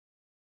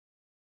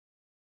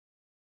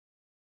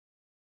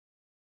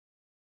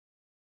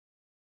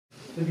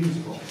the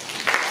musical.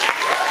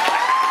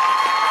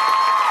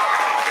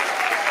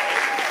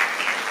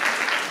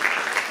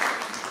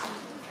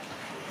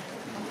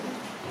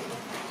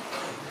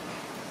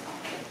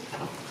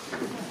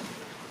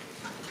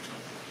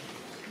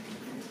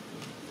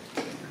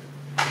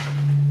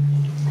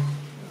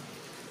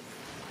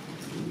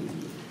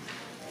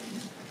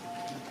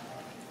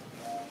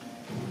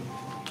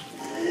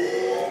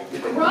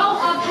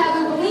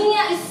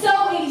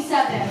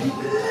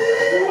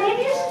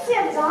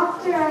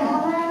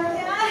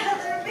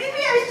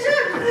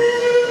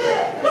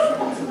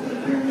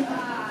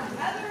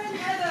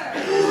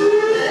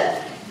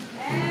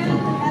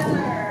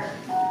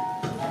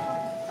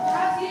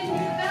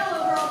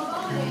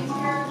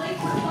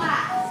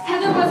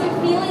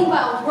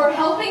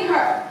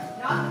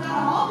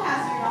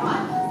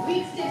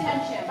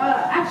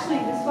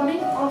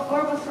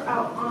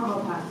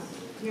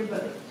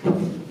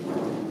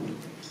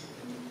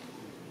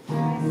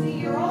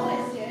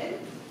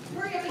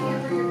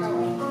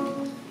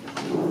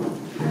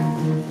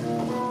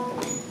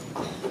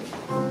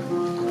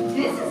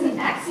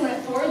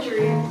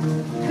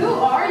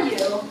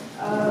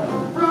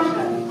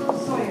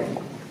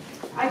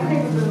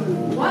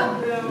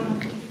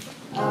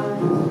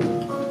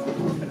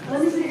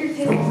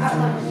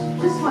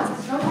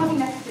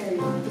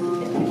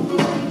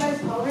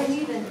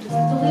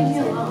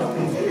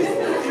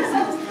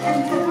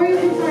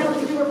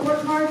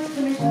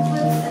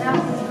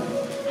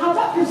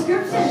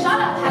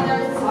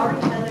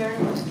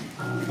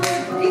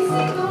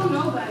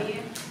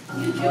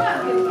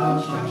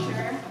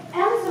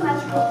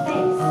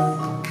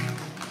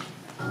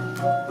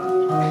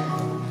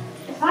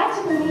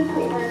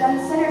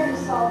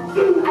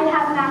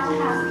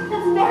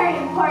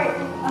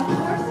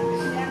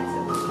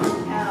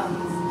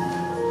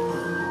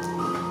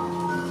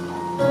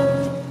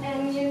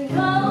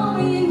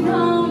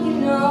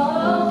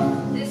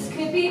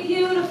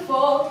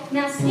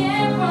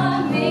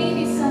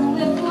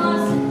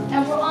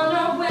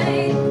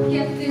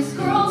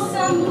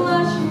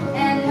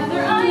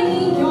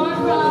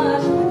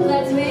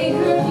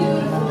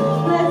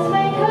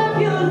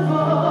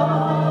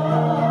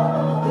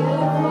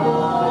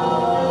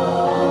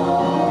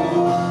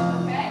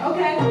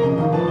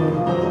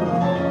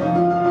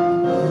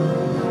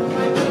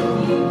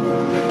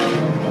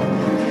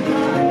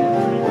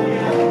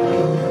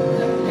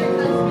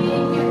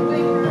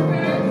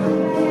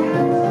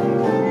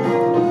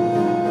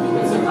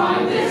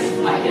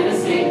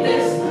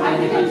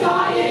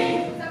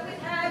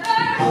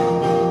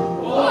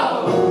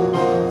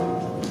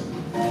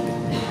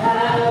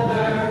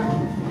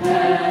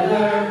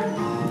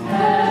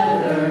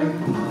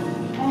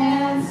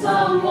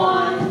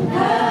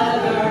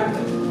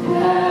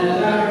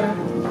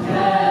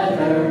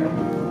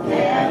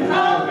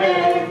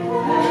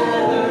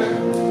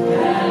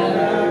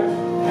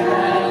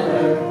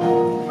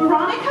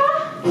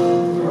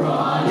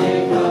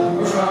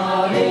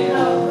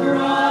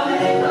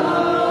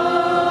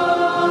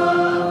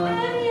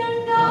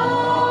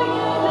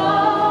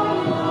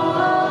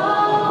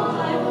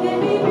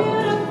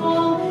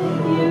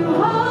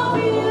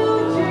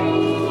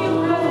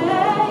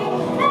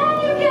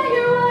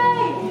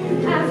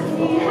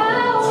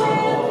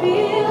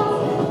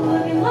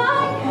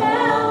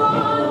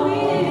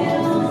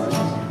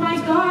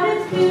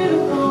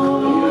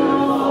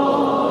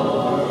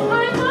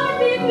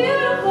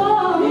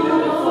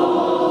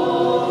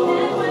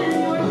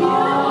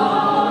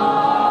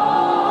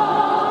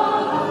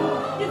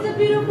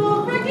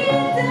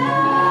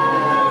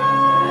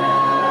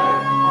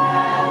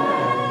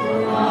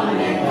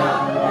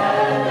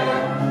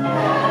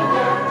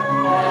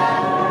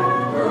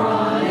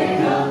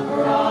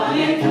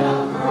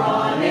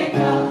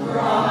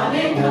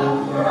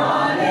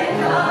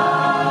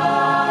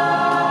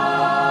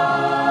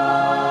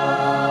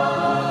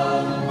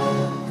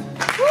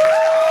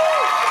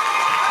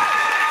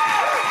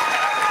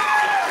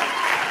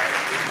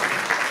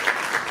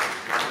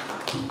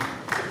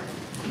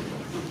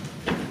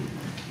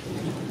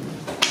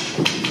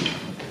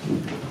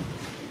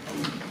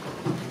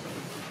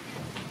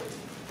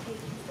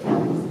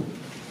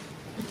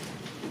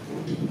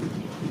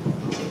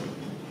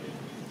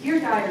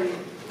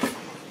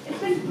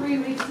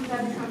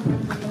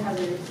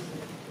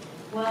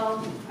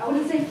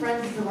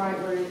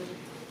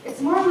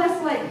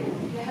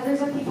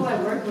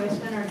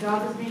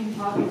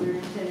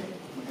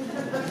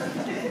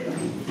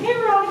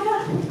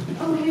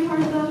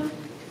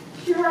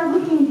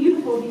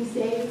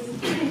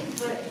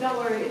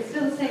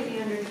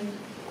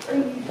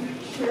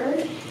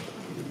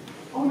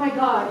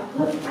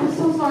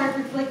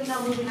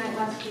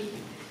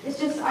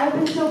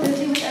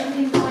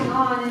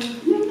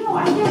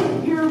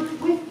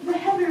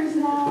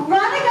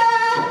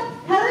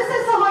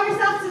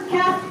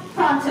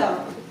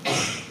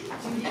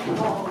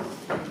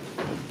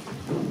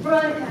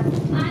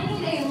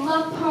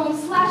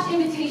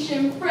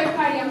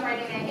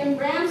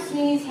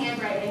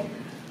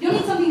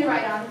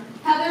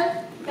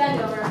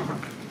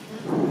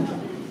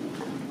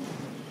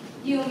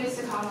 You,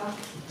 Mr. comma.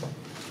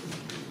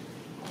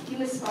 You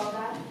misspelled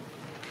that.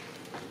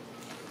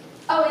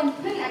 Oh, and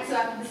put an X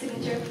after the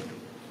signature.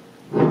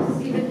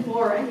 What's even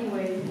more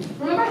anyway?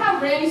 Remember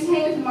how Ram used to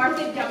hang with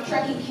Martha dump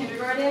truck in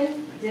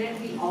kindergarten?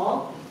 Didn't we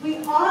all? We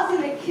all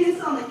did a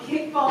kiss on the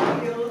kickball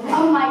field.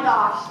 Oh my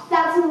gosh,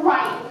 that's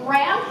right.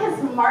 Ram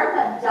kissed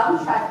Martha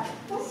dump truck.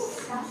 That's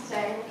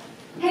disgusting.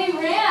 Hey,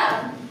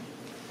 Ram!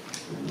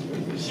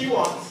 She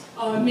wants.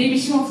 Maybe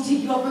she wants to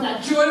take you up on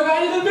that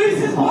joyride in the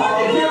Macy's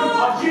parking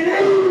lot!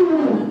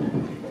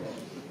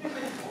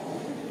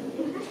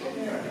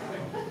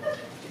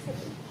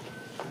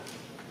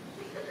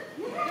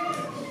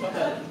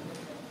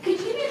 Could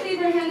you do me a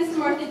favor and hand this to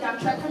Martha dump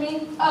truck for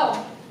me?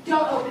 Oh,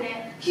 don't open it.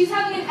 She's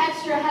having an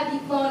extra heavy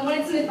flow and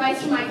wanted some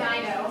advice from my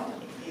gyno.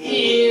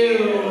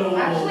 Ew!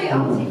 Actually,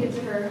 I'll take it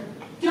to her.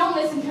 Don't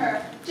listen to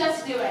her.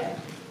 Just do it.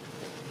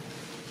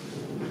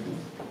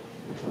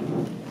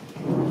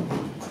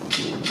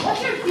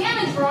 What's your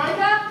damage,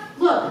 Veronica?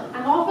 Look,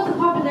 I'm all for the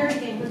popularity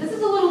game, but this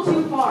is a little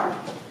too far.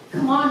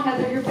 Come on,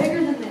 Heather, you're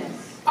bigger than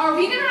this. Are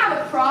we gonna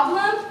have a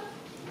problem?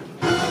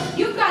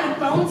 You've got a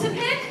bone to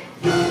pick?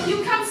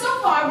 You've come so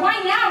far,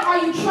 why now are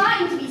you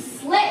trying to be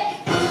slick?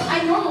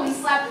 I normally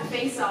slap your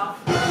face off,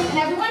 and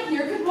everyone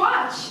here could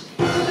watch.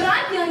 But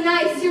I'm feeling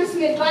nice. Here's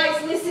some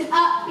advice. Listen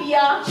up,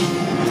 biatch.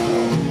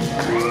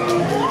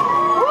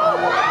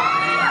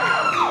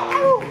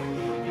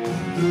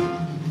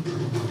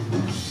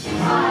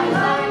 I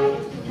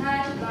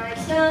like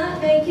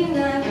stuff making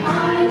up.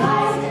 I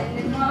like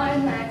standing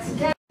hard, max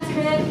that's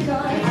credit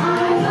card. I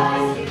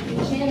like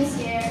skipping gym,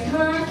 scared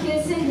her,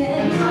 kissing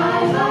him. I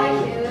like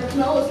killer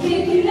clothes,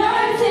 kicking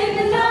nerves in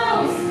the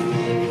nose.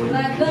 If you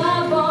like the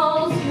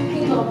balls, you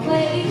can go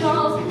play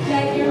golf.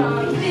 Like your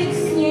mom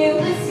fixing you a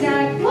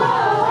snack.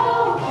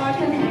 Whoa, or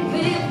come hang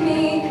with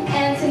me,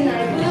 and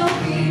tonight we'll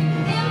be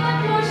in my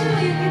Porsche,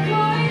 leave the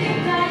car in your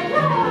back.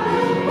 Whoa,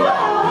 whoa,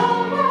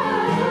 whoa.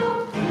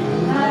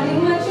 Hiding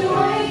what you're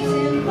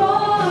waiting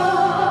for.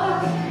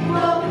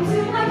 Welcome to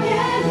my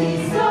candy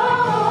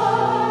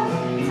store.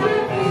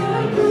 Time for you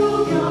to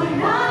prove you're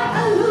not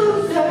a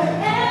loser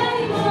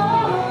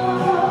anymore.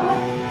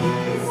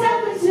 It's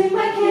happened to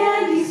my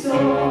candy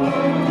store.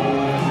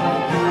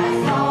 My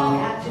song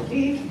had to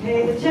be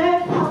pay the check.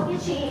 Help you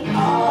cheat.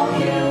 All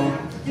you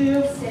have to do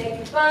is say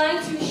goodbye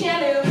to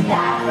Shamu.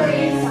 That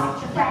freeze not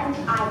your friend.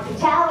 I can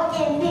tell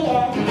in the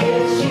end.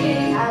 If she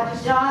had a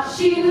shot,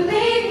 she would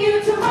leave you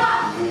to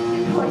rot.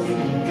 Of course, if you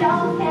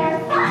don't care,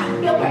 fine,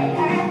 you'll break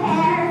her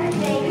hair.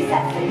 Maybe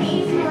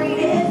Sesame's breed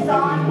is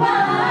on.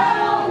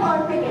 Whoa, or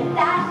forget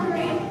that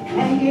cream.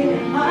 Hanging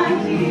in my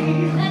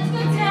key. Let's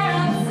go tear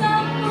up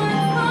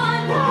someone's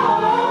fun.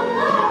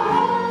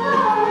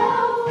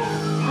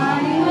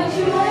 Honey, what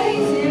you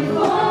waiting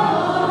for?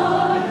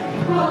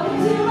 Welcome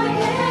to my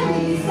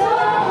candy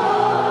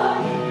store.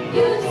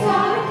 You just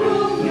gotta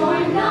prove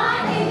you're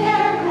not in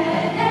their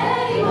head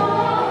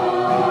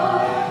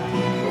anymore.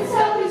 It's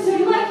happened to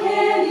my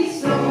candy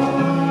store.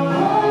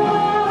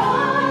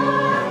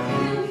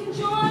 You can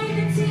join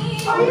the team.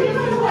 Or you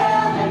can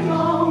wail and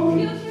moan.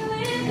 You can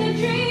live the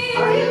dream.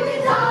 Or you can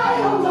die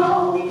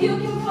alone. You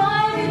can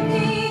fly with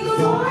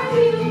eagles. Or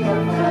you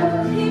prefer.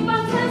 Keep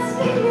on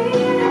testing me.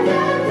 And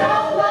then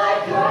don't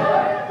like her.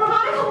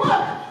 Veronica,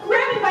 look!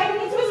 Ram invited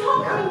me to his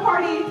homecoming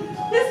party.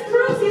 This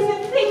proves he's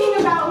been thinking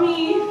about me.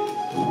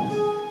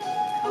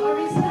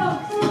 Coloring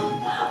stokes.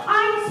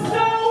 I'm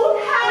so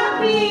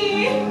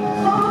happy!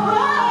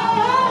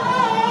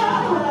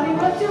 Tell me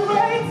what you're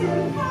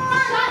waiting for.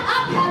 Shut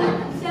up, Heather.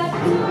 Step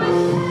into my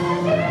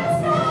candy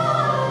store.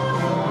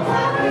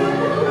 Tell me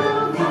the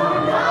truth, you're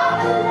not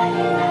a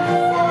lady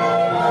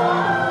anymore.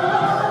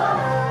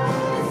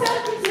 It's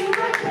happened to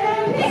my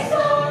candy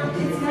store.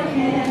 It's my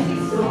candy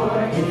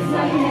store. It's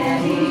my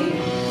candy.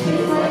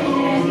 It's my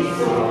candy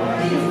store.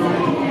 It's my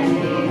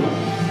candy.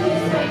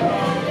 It's my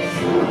candy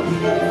store.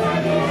 It's my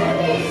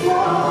candy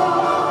store.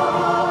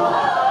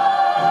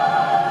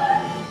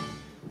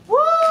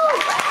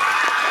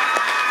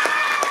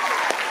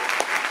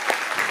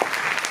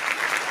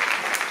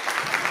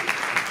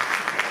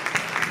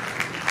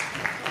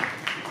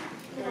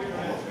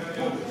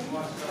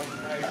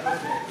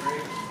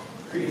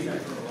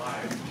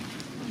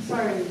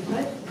 Sorry,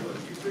 what? Look,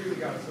 you clearly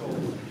got sold.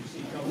 You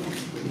see company.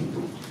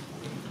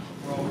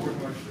 We're all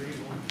working our street.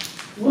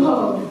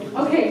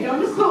 Whoa. Okay,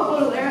 don't just call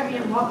Baudelaire at me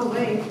and walk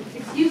away.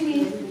 Excuse me,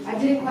 I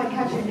didn't quite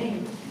catch your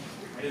name.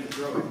 I didn't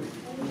throw it.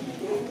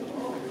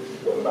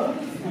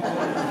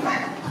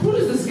 Who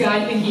does this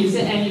guy think he is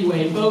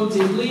anyway, Bo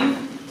Diddley?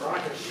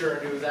 Veronica sure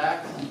knew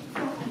that.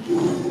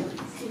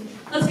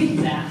 Let's kick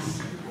his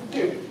ass.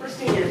 Dude, we're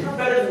seniors. We're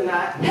better than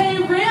that. Hey,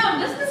 Ram,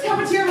 doesn't this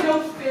cafeteria have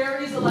no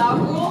fairies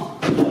allowed rule?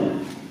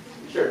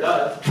 Sure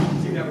does.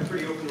 Seem to have a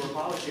pretty open door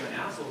policy on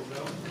assholes,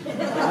 though.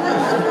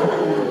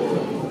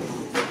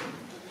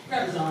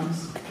 Grab his arms.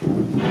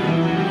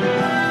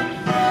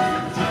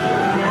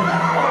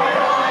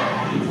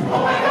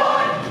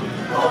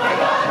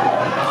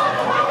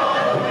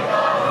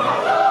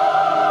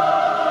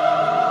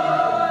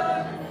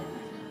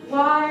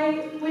 Why,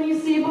 when you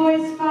see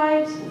boys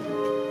fight,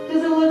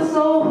 does it look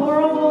so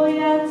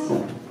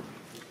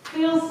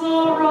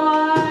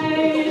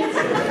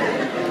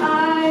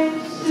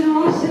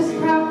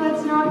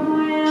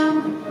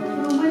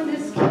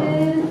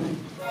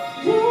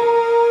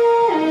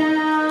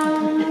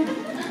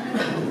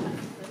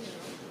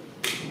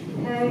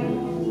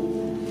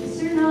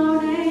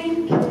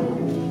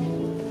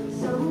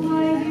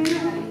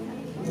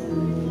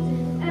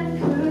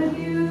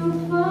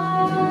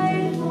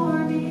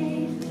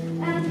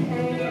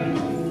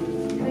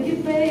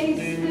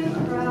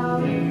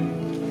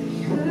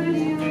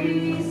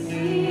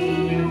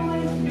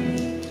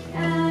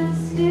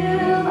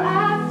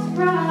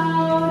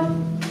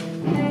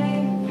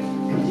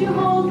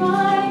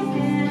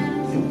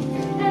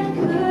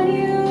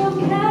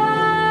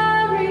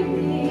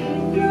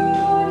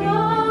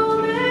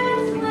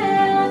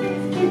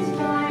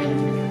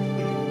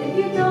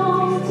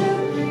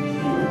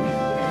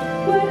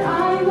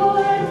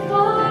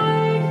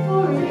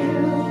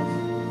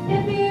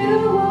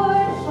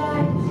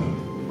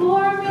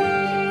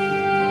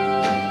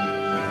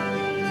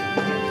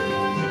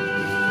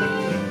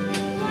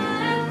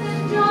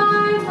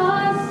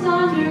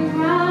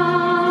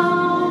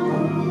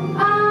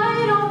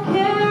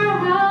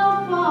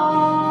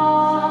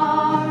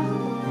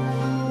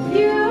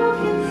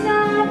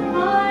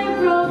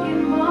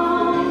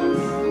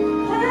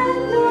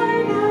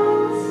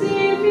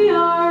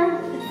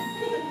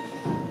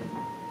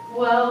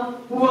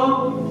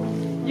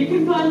You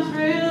can punch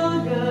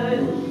real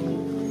good.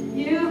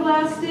 You've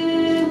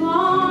lasted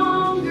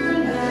longer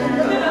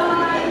than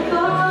I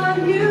thought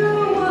you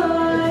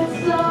would.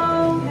 So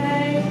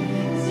hey,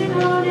 sit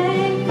on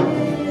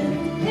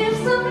naked. If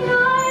some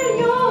night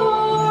you're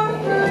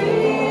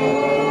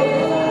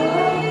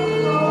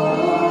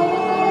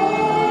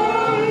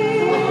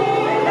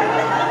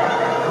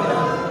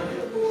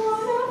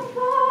wanna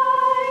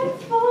fight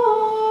for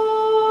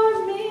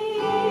me?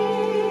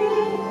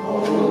 Oh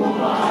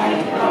my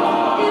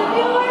God! If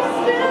you're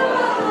still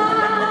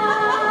alive,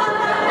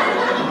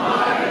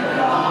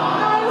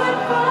 I would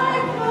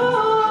fight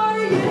for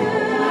you.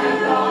 Oh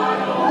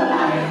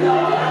my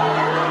God!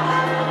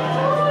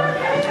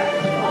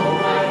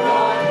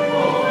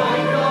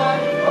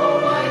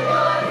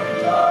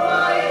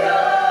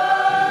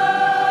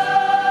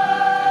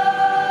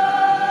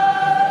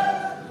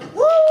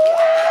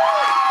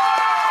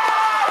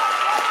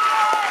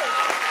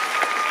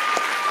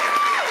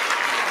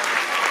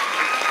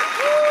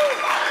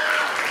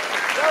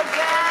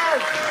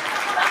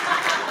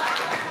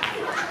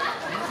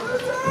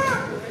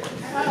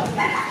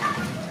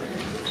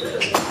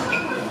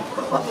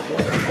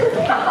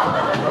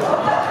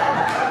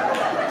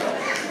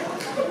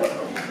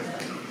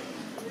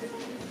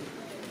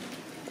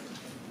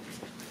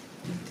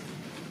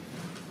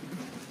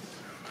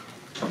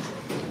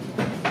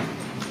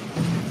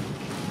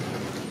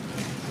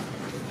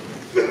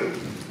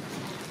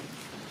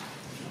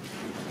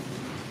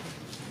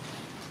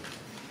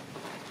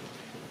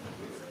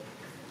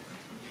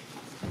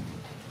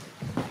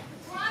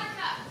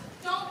 Veronica,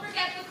 don't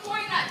forget the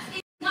corn nuts.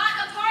 It's not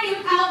a party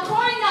without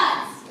corn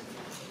nuts.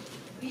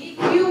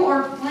 BQ or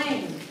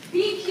plain?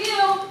 BQ.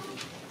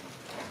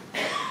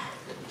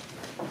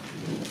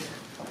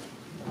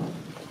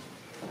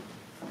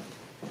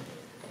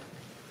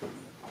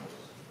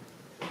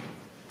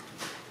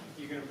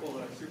 You gonna pull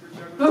a super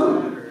jug with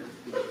that, or?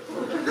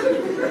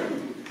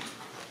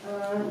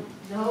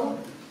 No.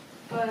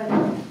 But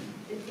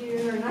if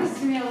you're nice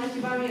to me, I'll let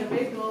you buy me a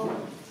big bowl.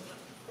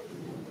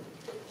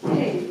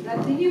 Hey,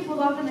 that thing you pulled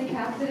off in the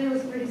cab today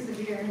was pretty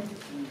severe.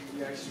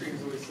 Yeah,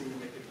 extremes always seem to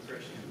make a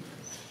impression.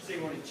 Say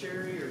you wanted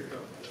cherry or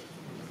Coke?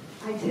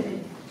 I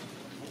didn't.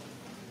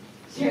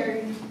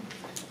 Jerry.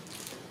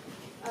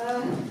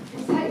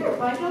 Is that your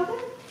bike out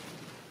there?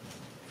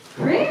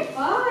 Great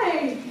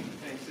bike!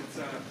 Thanks. It's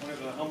one of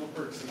the humble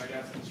perks of my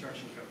dad's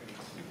construction company.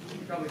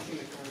 You've probably seen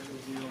the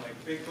commercials, you know, like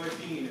Big Bud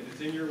Dean, if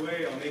it's in your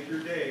way, I'll make your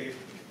day.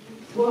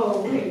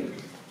 Whoa, wait.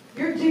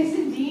 You're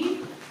Jason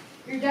Dean?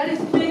 Your dad is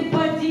Big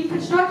Bud Dean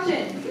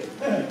Construction.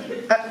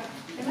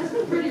 It must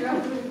be pretty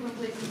rough moving from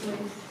place to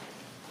place.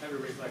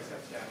 Everybody likes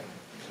that dad.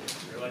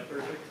 Your life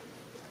perfect?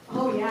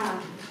 Oh,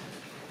 yeah.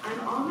 I'm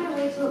on my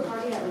way to a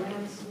party at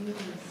Lamb's Sweetness.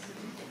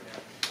 Yeah.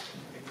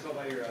 I can tell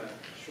by your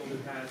shoulder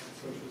pads and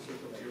social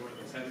circles you're one of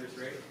those headers,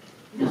 right?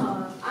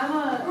 No, I'm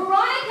a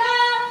Veronica!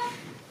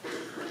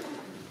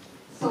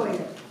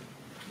 Sawyer.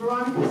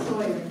 Veronica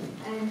Sawyer.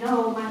 And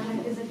no, my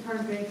life isn't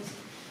perfect.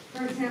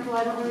 For example,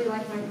 I don't really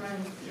like my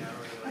friends. Yeah, I don't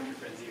really like your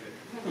friends either.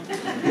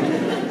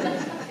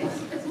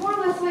 It's more or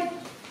less like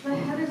the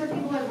headers are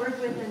people I work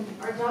with, and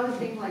our job is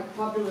being like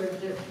popular and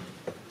shit.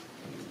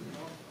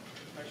 Well,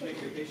 I should make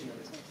a vacation of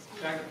it.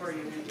 Back to party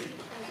in Vancouver.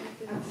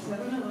 At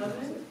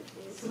 7-Eleven?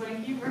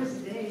 Swanky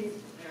first date.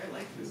 Yeah, I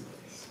like this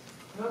place.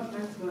 No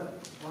offense, but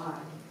why?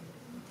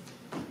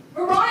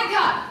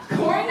 Veronica!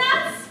 Corn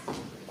nuts?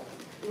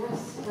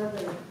 Yes,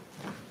 Heather.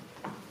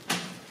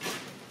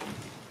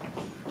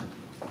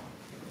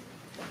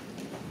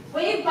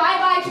 Wave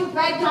bye-bye to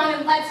Red Dawn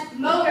and let's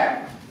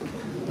motor.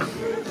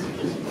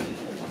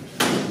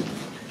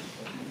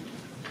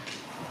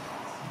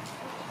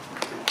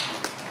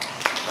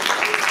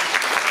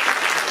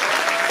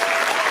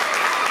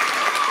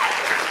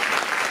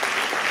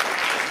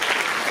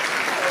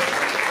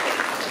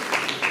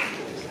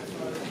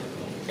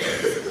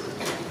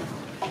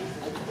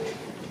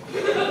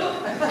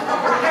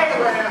 Hey,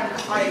 Ram,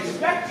 I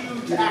expect you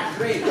to act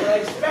great, but I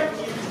expect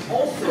you to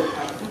also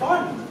have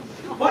fun.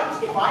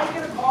 But if I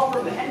get a call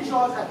from the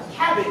Henshaws at the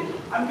cabin,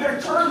 I'm going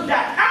to turn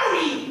that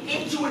outie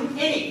into an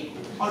innie.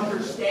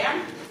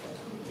 Understand?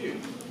 Dude,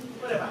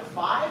 what am I,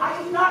 5? I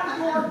am not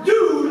your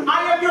dude,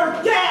 I am your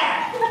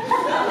dad!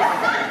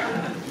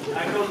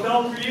 That goes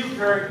well for you,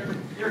 Kurt.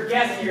 You're a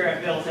guest here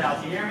at Bill's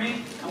house, you hear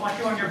me? I want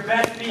you on your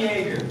best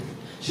behavior.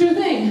 Sure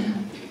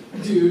thing,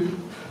 dude.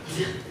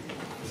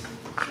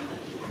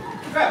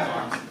 Grab his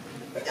arms.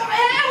 It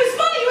was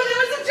funny, it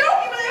was a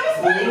joke, but it was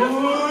funny.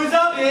 Who's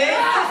up, big?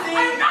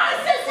 I'm not a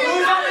sissy.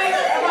 Who's up, big?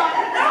 Come on.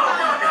 No.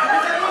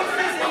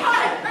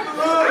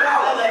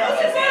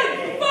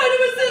 Fine, it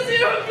was sissy.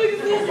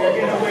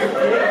 You're gonna wear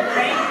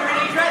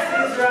pretty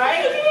dresses,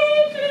 right?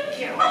 Get over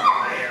here.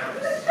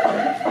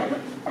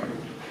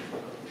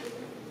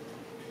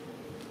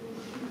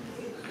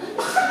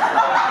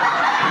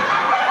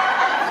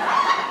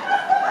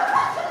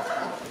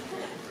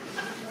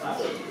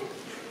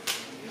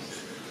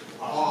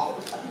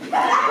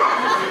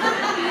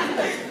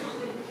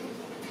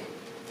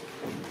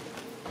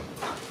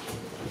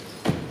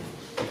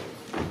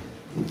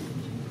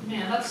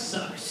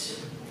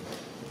 sucks.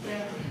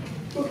 Yeah,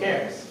 who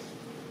cares?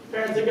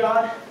 Parents are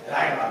gone, and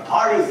I got my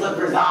party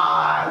slippers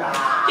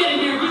on. Get in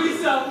here, give me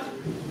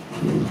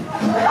some.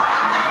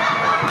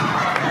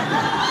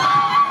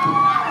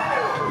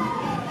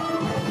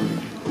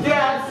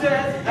 Dad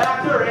says,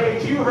 after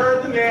age, you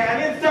heard the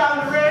man, it's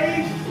time to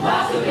rage.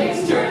 Lots of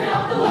things, turn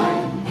out the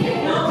light.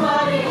 Ain't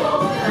nobody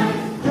home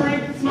tonight.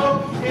 Drink and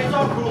smoke, it's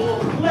all cool.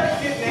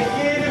 Let's get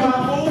naked in my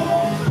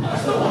pool.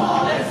 Touch the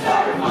wall and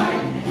start a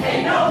fight.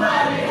 Ain't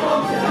nobody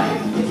home tonight.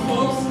 It's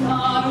folks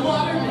on a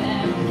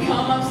waterman.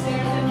 Come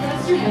upstairs and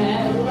rest your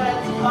head.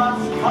 Let's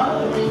us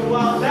cuddle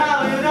while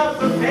dialing up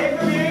some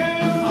pay-per-view.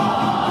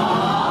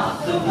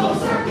 The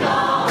folks are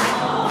gone.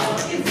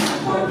 It's time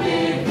for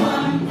big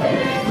fun.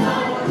 Big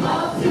fun. We're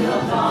up till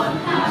dawn.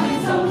 Having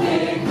some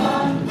big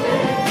fun.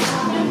 Big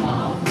fun. And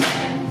mom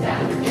and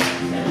dad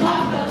and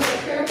lock the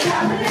liquor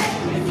cabinet.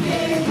 It's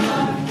big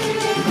fun.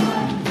 Big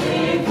fun.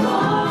 Big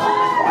fun.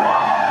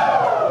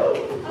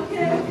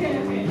 Okay.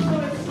 So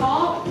it's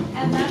salt,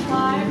 and then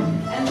lime,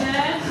 and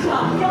then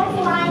stop. Don't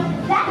lie.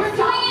 That's We're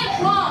doing it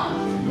wrong.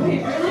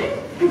 Wait, really?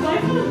 Because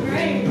I feel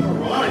great.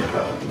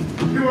 Veronica,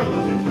 you are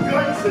looking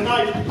good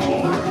tonight.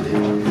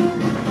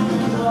 Oh,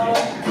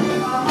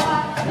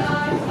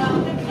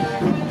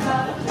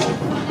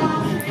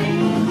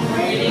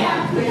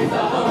 Radioactive is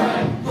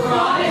alright.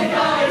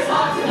 Veronica is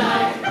hot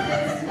tonight.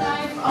 This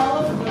night's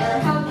all over.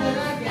 How did I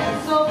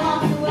get so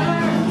popular?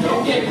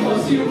 Don't get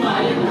close, you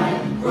might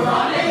ignite.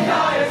 Veronica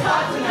is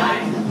hot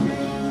tonight.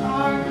 Dreams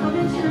are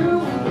coming true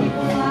when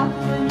people laugh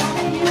and look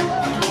at you.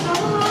 I'm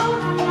not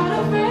alone, I'm not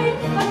afraid.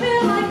 I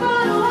feel like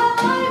on a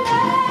hotline.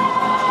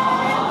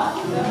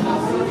 The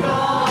house is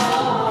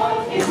gone.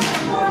 It's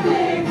time for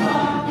big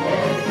fun.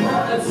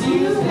 Let's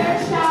use their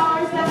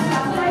showers. That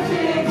sounds like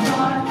big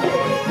fun.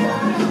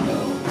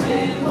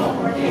 In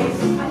lower case.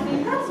 I think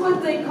that's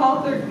what they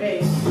call third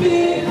base.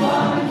 Big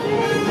fun.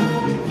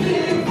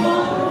 Big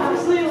fun.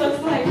 Actually,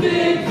 looks like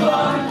Big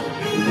fun.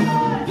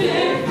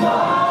 Big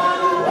fun.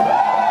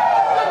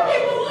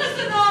 People,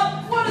 listen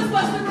up. What is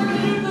Western going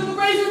to do to the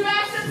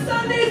Razorbacks at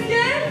Sunday's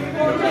game?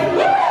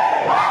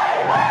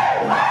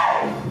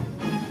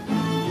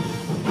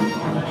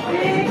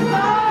 big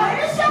fun.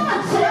 You're so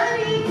much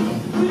dirty.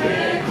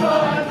 Big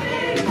fun.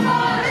 Big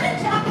fun.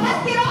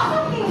 Let's get off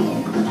of me.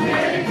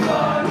 Big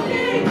fun.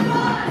 Big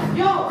fun.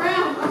 Yo,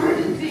 Ram,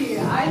 emergency.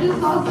 I just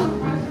saw some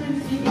freshmen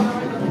sneaking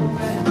over the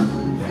pulpit.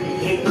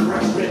 Hey,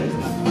 freshman.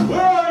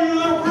 Where are you,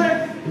 little prick?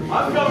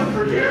 I'm coming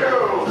for you.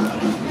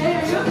 Hey,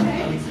 are you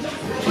okay?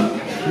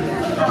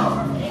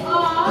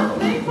 Aw,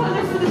 thanks,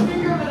 Hunter, for the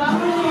finger, but I'm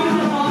gonna use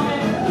the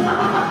vomit.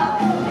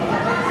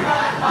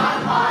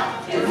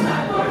 It's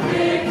time for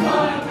big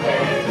fun.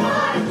 Big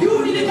fun. You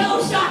need to know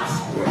shots.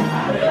 We're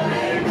having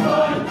big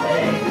fun.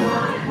 Big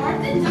fun. Mark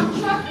the dump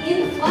truck in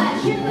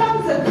flesh. Here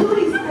comes the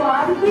cootie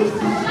squad. We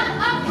Shut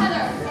up,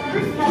 Heather.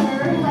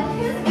 never let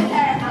his get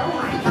there. Oh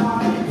my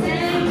god.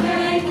 Dang,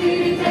 dang,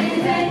 dee, dang,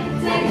 dang,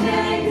 dang,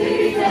 dang,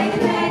 dee, dang,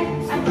 dang.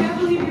 I can't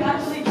believe you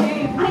actually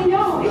came. I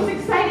know, it's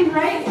exciting,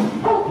 right?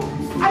 Oh,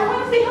 I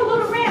want to say hello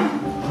to Ram.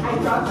 I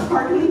brought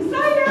sparkling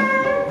cider.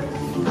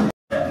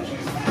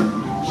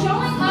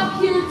 Showing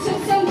up here took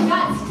some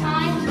guts.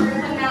 Time to rip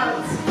them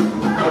out.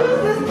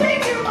 Who's this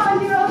pig you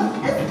remind you of?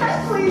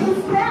 Especially the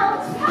snout.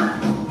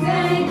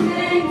 Dang,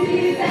 dang,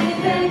 dee,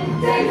 dang,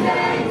 dang, dang,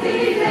 dang,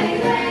 dee, dang,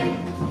 dang.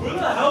 Where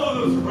the hell are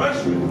those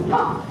freshmen?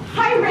 Oh,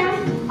 hi, Ram.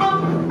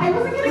 I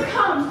wasn't gonna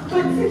come,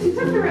 but since you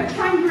took the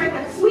time to write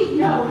that sweet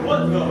note.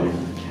 What those?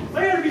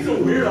 Why you gotta be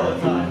so weird all the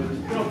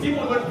time? You know,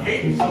 people wouldn't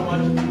hate you so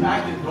much if you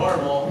acted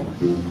normal.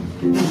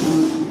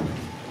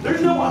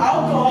 There's no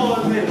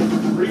alcohol in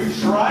this. Are you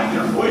trying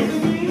to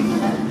poison me?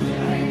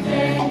 Dang,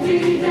 dang,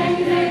 dee, dang,